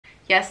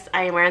Yes,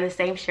 I am wearing the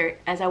same shirt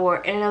as I wore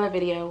in another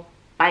video.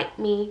 Bite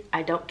me,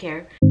 I don't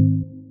care.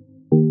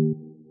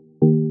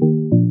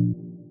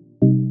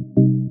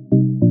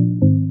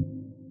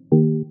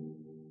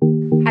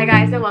 Hi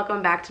guys, and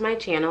welcome back to my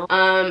channel.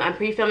 I'm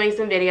pre-filming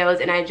some videos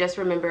and I just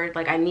remembered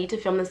like I need to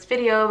film this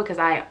video because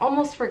I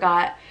almost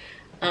forgot.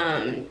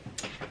 I'm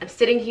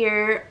sitting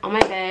here on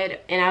my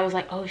bed and I was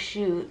like, oh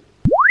shoot,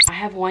 I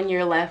have 1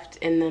 year left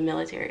in the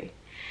military.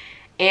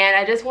 And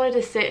I just wanted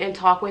to sit and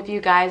talk with you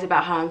guys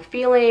about how I'm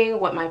feeling,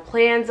 what my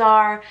plans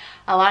are.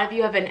 A lot of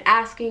you have been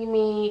asking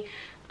me,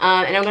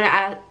 and I'm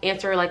gonna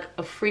answer like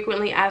a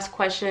frequently asked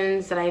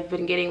questions that I've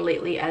been getting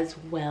lately as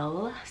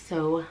well.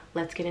 So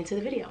let's get into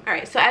the video. All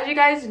right, so as you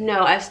guys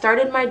know, I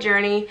started my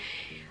journey.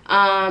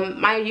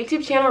 My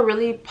YouTube channel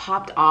really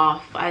popped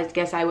off, I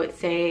guess I would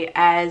say,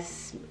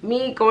 as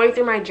me going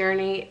through my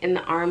journey in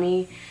the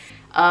Army.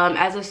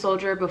 As a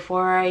soldier,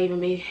 before I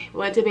even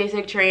went to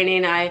basic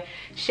training, I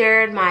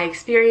shared my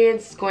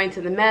experience going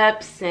to the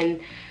MEPS and,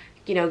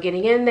 you know,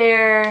 getting in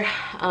there,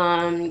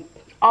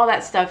 all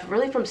that stuff,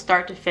 really from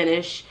start to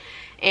finish.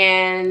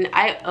 And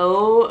I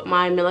owe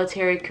my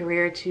military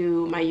career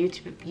to my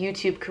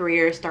YouTube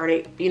career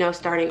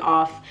starting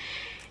off.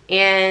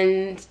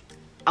 And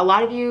a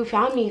lot of you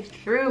found me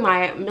through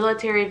my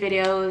military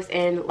videos,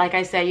 and like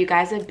I said, you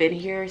guys have been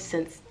here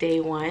since day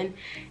one,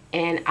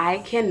 and I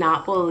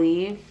cannot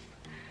believe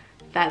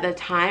that the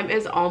time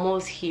is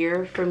almost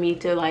here for me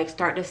to like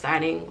start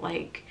deciding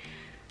like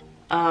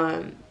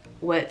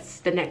what's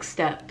the next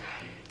step.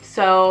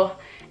 So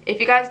if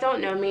you guys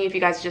don't know me, if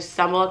you guys just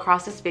stumble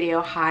across this video,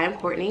 hi, I'm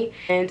Courtney,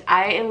 and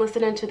I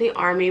enlisted into the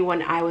Army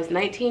when I was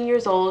 19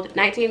 years old,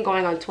 19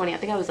 going on 20. I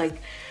think I was like,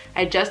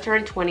 I just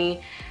turned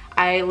 20.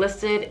 I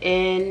enlisted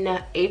in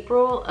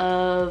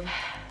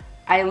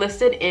I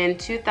enlisted in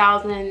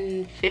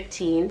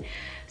 2015.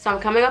 So I'm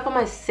coming up on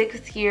my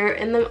 6th year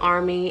in the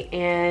Army,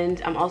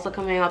 and I'm also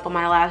coming up on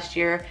my last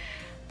year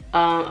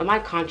of my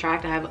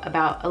contract. I have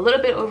about a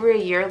little bit over a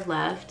year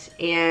left,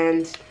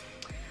 and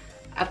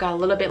I've got a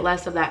little bit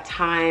less of that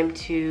time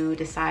to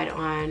decide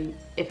on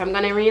if I'm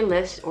gonna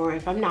re-enlist or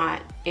if I'm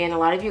not. And a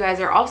lot of you guys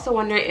are also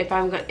wondering if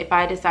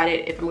I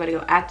decided if I'm gonna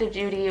go active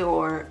duty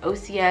or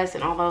OCS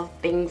and all those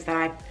things that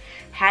I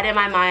had in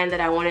my mind that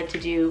I wanted to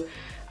do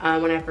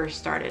when I first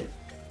started.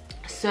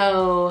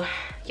 So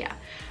yeah.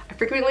 A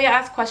frequently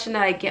asked question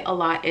that I get a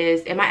lot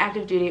is, am I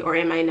active duty or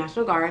am I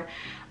National Guard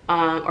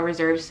or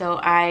Reserve? So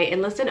I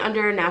enlisted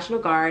under National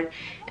Guard,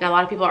 and a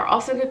lot of people are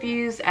also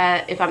confused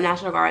at if I'm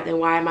National Guard, then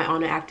why am I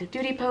on an active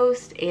duty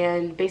post?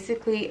 And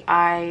basically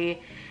my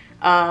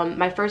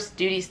first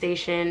duty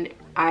station,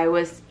 I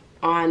was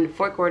on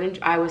Fort Gordon.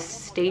 I was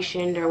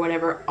stationed or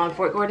whatever on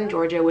Fort Gordon,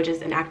 Georgia, which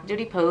is an active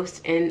duty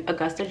post in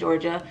Augusta,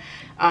 Georgia.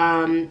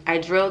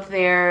 I drilled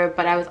there,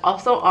 but I was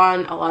also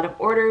on a lot of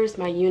orders.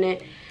 My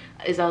unit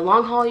is a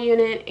long haul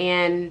unit,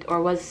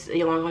 was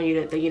a long haul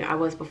unit, the unit I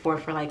was before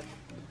for like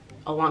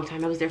a long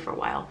time. I was there for a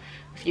while,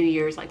 a few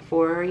years, like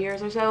 4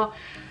 years or so,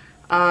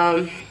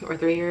 or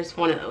 3 years,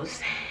 one of those.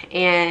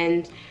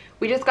 And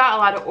we just got a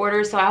lot of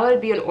orders, so I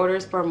would be in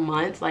orders for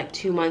months, like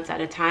 2 months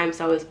at a time.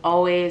 So I was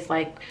always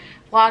like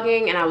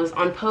vlogging, and I was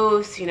on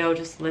post, you know,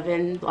 just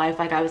living life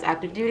like I was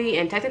active duty.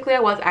 And technically I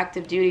was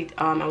active duty,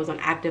 I was on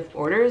active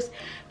orders,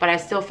 but I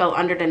still fell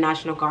under the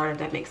National Guard, if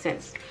that makes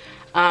sense.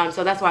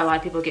 So that's why a lot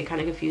of people get kind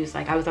of confused.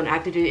 Like, I was on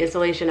active duty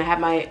installation, I had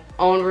my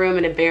own room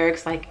in a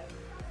barracks. Like,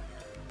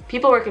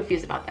 people were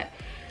confused about that.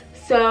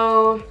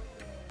 So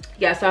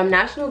yeah, so I'm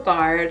National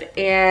Guard,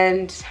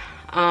 and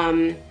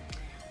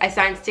I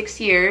signed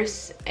 6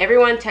 years.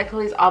 Everyone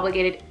technically is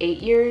obligated 8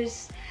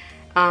 years,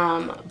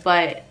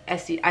 but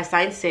I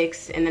signed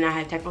 6, and then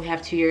I technically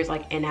have 2 years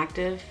like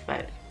inactive,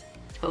 but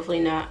hopefully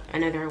not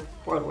another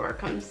world war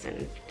comes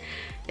and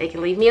they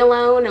can leave me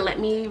alone and let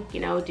me,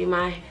 you know, be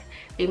my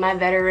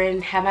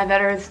veteran, have my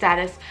veteran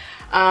status.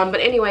 But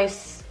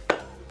anyways,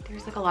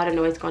 there's like a lot of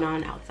noise going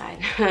on outside.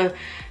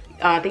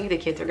 I think the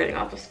kids are getting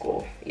off of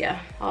school. Yeah,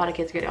 a lot of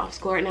kids are getting off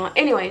school right now.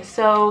 Anyway,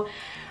 so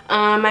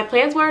my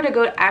plans were to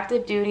go to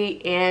active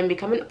duty and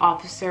become an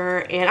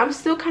officer, and I'm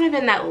still kind of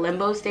in that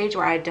limbo stage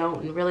where I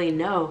don't really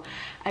know.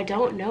 I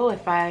don't know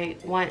if I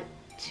want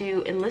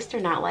to enlist or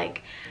not.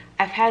 Like,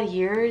 I've had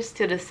years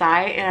to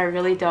decide, and I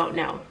really don't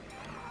know.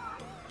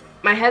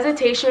 My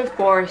hesitation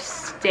for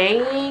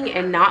staying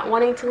and not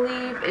wanting to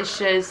leave is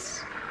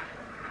just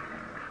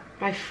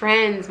my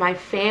friends, my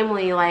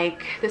family.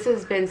 Like, this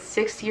has been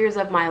 6 years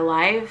of my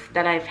life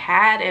that I've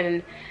had,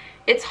 and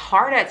it's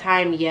hard at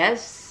times,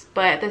 yes,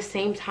 but at the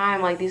same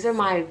time, like, this is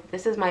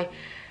my,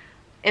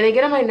 and they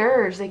get on my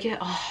nerves. They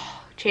get,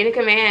 chain of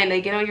command,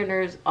 they get on your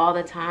nerves all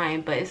the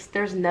time, but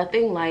there's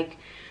nothing like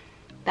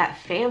that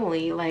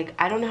family. Like,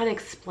 I don't know how to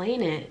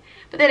explain it.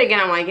 But then again,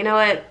 I'm like, you know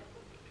what?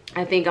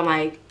 I think I'm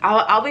like,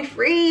 I'll be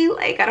free.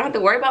 Like, I don't have to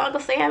worry about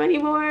Uncle Sam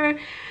anymore.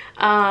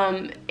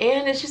 And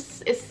it's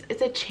just,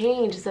 it's a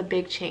change. It's a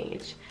big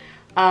change.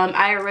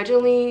 I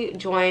originally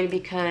joined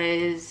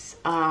because,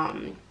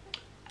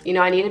 you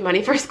know, I needed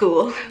money for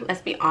school.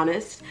 Let's be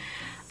honest.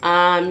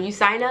 You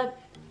sign up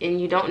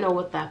and you don't know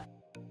what the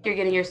you're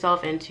getting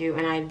yourself into.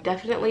 And I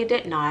definitely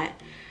did not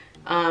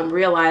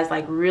realize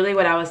like really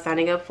what I was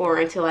signing up for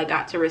until I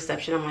got to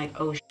reception. I'm like,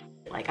 oh shit,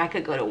 like I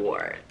could go to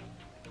war.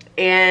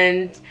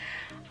 And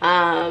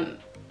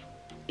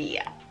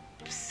yeah,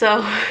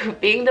 so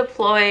being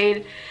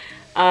deployed,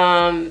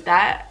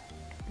 that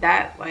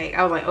like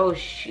I was like, oh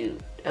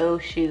shoot,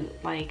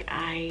 like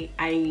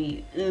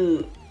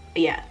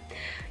yeah,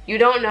 you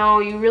don't know,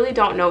 you really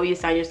don't know what you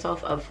sign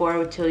yourself up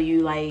for until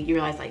you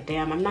realize like,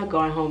 damn, I'm not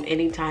going home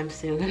anytime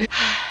soon.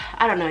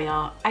 I don't know,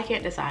 y'all, I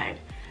can't decide.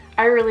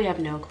 I really have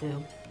no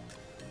clue.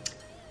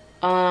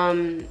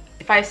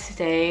 If I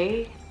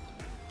stay,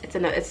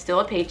 it's still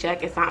a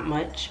paycheck. It's not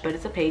much, but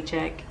it's a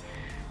paycheck.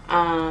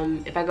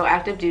 If I go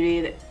active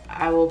duty,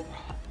 I will,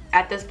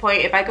 at this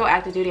point, if I go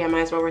active duty, I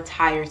might as well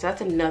retire. So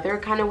that's another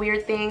kind of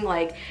weird thing.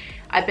 Like,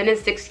 I've been in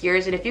 6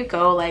 years, and if you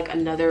go like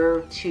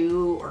another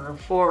 2 or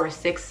 4 or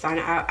 6,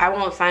 I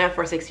won't sign up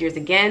for 6 years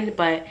again,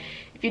 but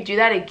if you do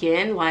that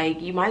again,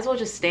 like, you might as well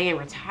just stay and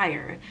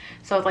retire.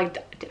 So it's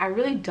like, I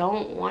really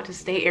don't want to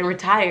stay and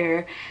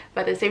retire,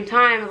 but at the same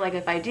time, like,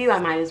 if I do, I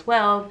might as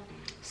well.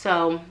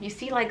 So you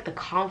see like the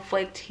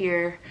conflict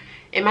here,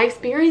 and my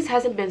experience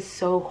hasn't been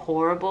so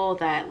horrible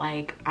that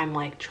like I'm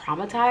like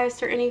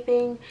traumatized or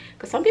anything,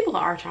 because some people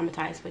are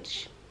traumatized,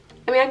 which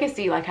I mean, I can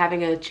see like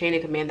having a chain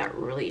of command that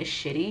really is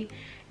shitty.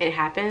 It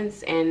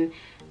happens, and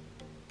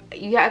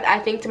yeah, I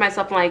think to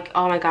myself like,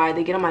 oh my god,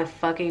 they get on my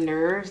fucking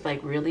nerves,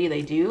 like really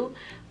they do.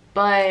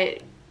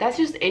 But that's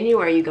just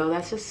anywhere you go,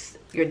 that's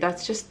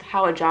just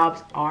how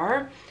jobs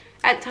are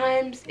at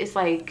times. It's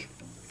like,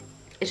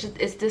 it's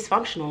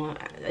dysfunctional,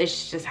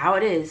 it's just how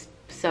it is.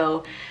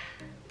 So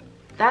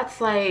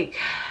that's like,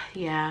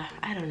 yeah,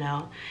 I don't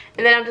know.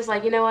 And then I'm just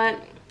like, you know what,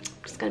 I'm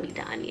just gonna be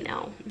done, you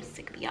know, I'm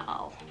sick of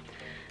y'all.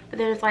 But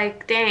then it's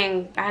like,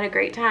 dang, I had a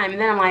great time. And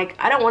then I'm like,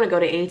 I don't want to go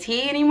to AT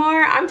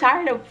anymore. I'm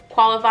tired of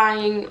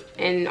qualifying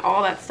and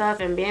all that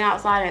stuff and being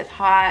outside and it's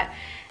hot.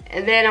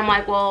 And then I'm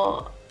like,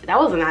 well, that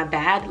wasn't that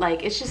bad.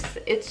 Like, it's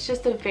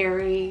just a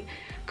very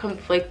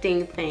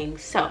conflicting thing.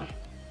 So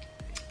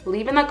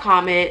leave in the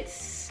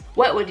comments,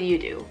 what would you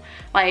do?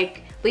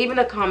 Like, leave in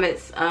the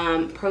comments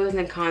pros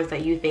and cons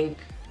that you think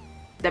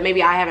that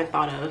maybe I haven't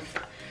thought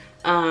of.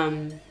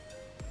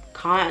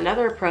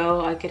 Another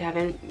pro I could have,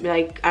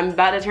 like, I'm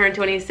about to turn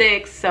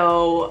 26,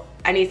 so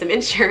I need some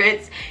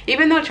insurance.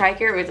 Even though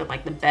TRICARE isn't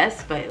like the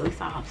best, but at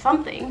least I'll have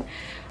something.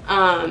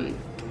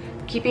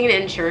 Keeping an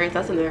insurance,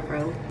 that's another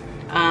pro.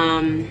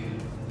 And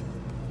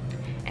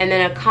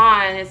then a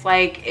con is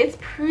like, it's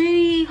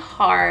pretty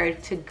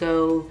hard to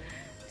go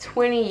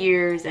 20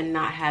 years and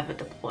not have a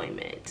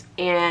deployment.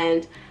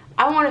 And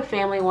I want a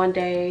family one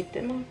day.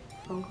 Did my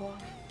phone go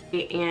off?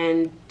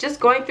 And just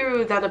going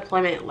through that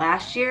deployment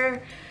last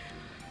year,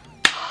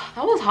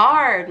 that was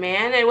hard,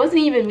 man. It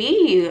wasn't even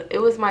me, it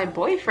was my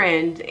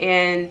boyfriend.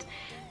 And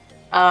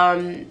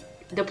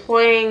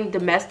deploying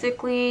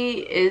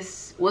domestically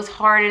was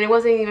hard, and it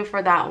wasn't even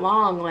for that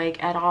long,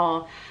 like, at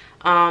all.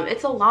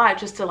 It's a lot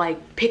just to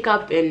like pick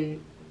up and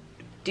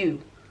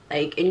do,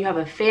 like, and you have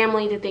a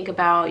family to think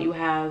about, you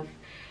have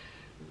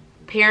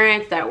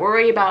parents that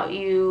worry about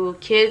you,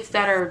 kids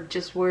that are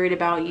just worried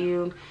about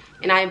you.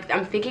 And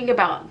I'm thinking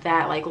about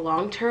that, like,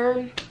 long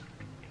term.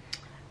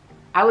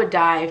 I would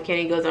die if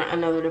Kenny goes on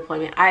another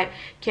deployment.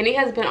 Kenny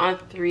has been on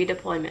 3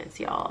 deployments,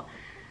 y'all,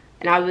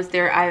 and I was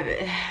there.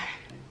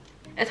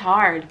 It's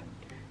hard.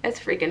 It's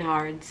freaking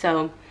hard.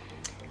 So,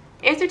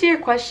 answer to your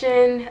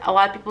question, a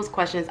lot of people's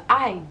questions,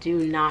 I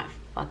do not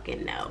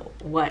fucking know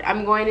what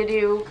I'm going to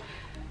do.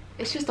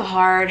 It's just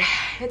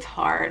it's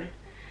hard.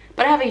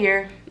 But I have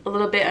a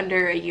little bit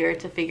under a year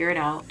to figure it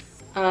out.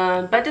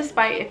 But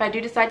despite, if I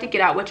do decide to get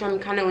out, which I'm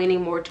kind of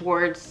leaning more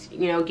towards,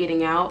 you know,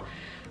 getting out,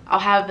 I'll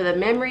have the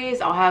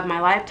memories, I'll have my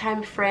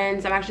lifetime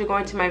friends. I'm actually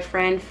going to my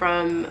friend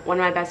from, one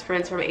of my best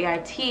friends from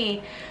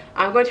AIT.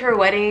 I'm going to her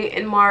wedding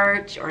in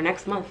March, or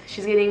next month.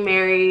 She's getting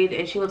married,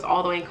 and she lives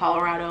all the way in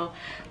Colorado.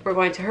 We're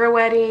going to her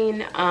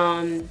wedding.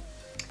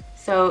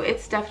 So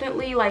it's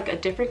definitely like a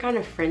different kind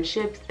of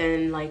friendship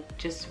than like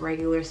just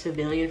regular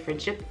civilian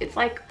friendship. It's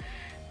like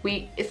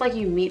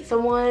you meet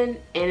someone,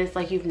 and it's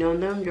like you've known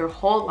them your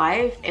whole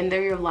life, and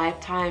they're your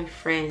lifetime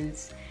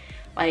friends.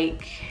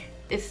 Like,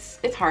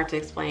 it's hard to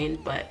explain,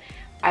 but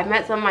I've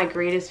met some of my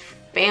greatest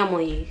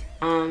family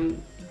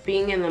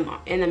being in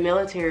the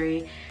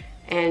military,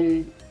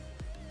 and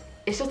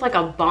it's just like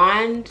a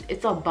bond.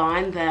 It's a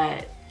bond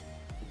that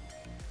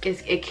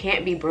it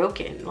can't be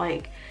broken.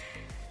 Like,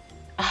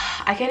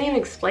 I can't even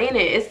explain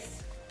it.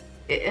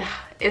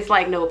 It's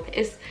like, no,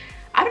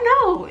 I don't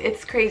know,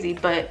 it's crazy.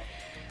 But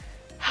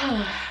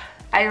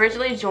I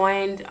originally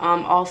joined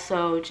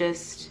also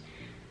just,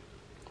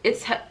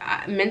 it's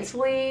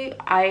mentally,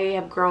 I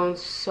have grown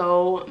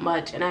so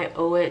much, and I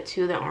owe it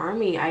to the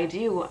Army. I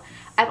do.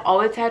 I've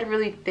always had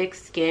really thick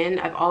skin.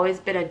 I've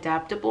always been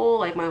adaptable,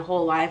 like my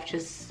whole life,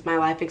 just my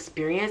life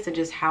experience and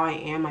just how I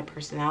am, my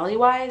personality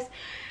wise.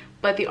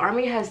 But the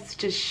Army has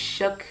just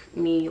shook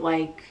me,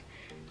 like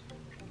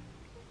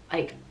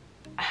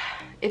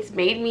it's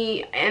made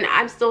me, and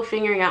I'm still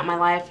figuring out my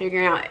life,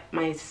 figuring out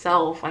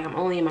myself. Like, I'm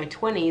only in my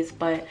 20s,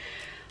 but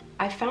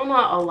I found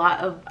out a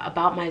lot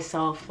about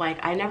myself.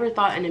 Like, I never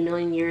thought in a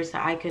million years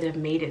that I could have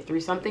made it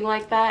through something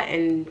like that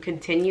and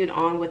continued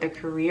on with a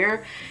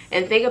career.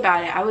 And think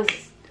about it, I was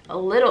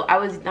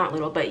not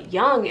little, but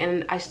young,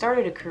 and I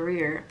started a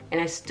career,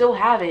 and I still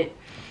have it.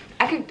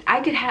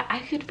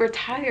 I could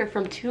retire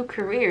from 2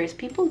 careers.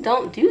 People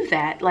don't do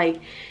that. Like,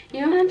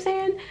 you know what I'm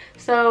saying?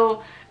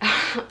 So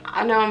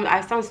I know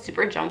I sound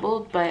super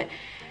jumbled, but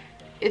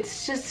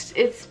it's just,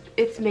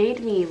 it's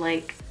made me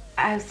like,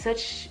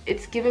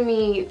 it's given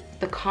me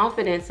the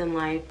confidence in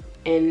life,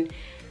 and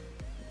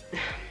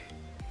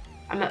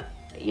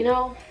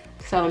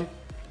so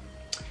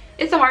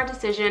it's a hard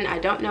decision. I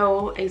don't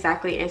know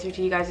exactly answer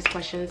to you guys'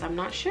 questions. I'm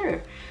not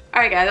sure.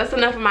 All right, guys, that's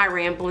enough of my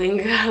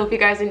rambling. I hope you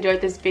guys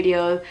enjoyed this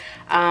video.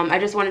 I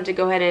just wanted to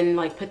go ahead and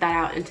like put that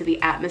out into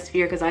the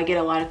atmosphere because I get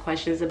a lot of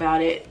questions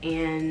about it,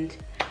 and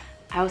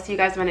I will see you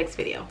guys in my next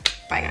video.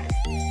 Bye,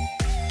 guys.